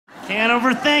Can't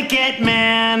overthink it,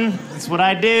 man. That's what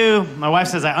I do. My wife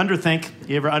says I underthink.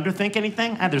 You ever underthink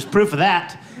anything? There's proof of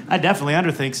that. I definitely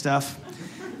underthink stuff.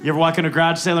 You ever walk into a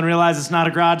garage sale and realize it's not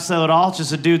a garage sale at all? It's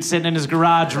just a dude sitting in his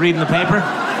garage reading the paper?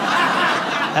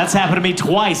 That's happened to me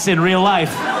twice in real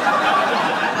life.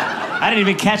 I didn't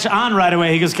even catch on right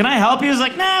away. He goes, "Can I help you?" He was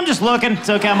like, "Nah, I'm just looking. It's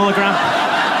okay, I'm gonna look around."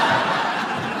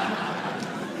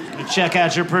 Gonna check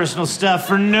out your personal stuff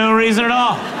for no reason at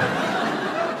all.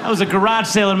 That was a garage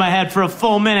sale in my head for a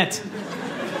full minute.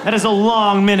 That is a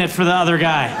long minute for the other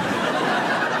guy.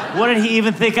 What did he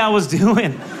even think I was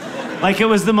doing? Like it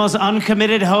was the most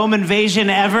uncommitted home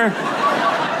invasion ever?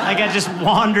 Like I just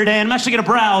wandered in. I'm actually gonna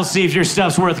browse, see if your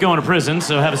stuff's worth going to prison,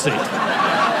 so have a seat.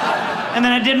 And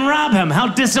then I didn't rob him. How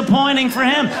disappointing for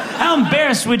him. How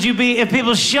embarrassed would you be if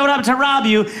people showed up to rob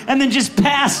you and then just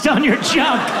passed on your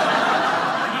junk?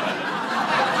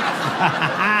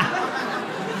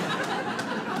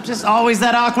 Just always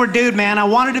that awkward dude, man. I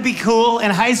wanted to be cool.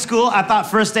 In high school, I thought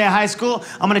first day of high school,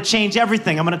 I'm gonna change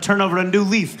everything. I'm gonna turn over a new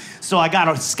leaf. So I got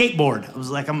a skateboard. I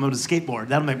was like, I'm gonna skateboard.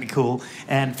 That'll make me cool.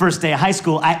 And first day of high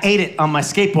school, I ate it on my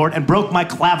skateboard and broke my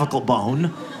clavicle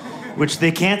bone, which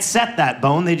they can't set that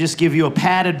bone. They just give you a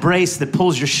padded brace that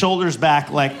pulls your shoulders back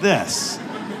like this.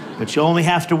 But you only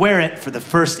have to wear it for the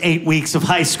first 8 weeks of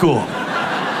high school.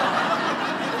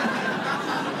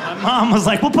 Mom was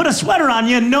like, "We'll put a sweater on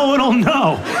you and no one will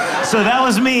know." So that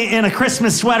was me in a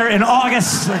Christmas sweater in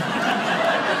August.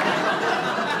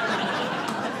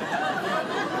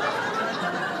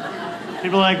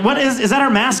 People are like, is that our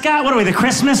mascot? What are we, the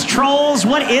Christmas trolls?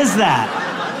 What is that?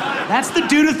 That's the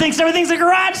dude who thinks everything's a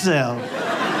garage sale.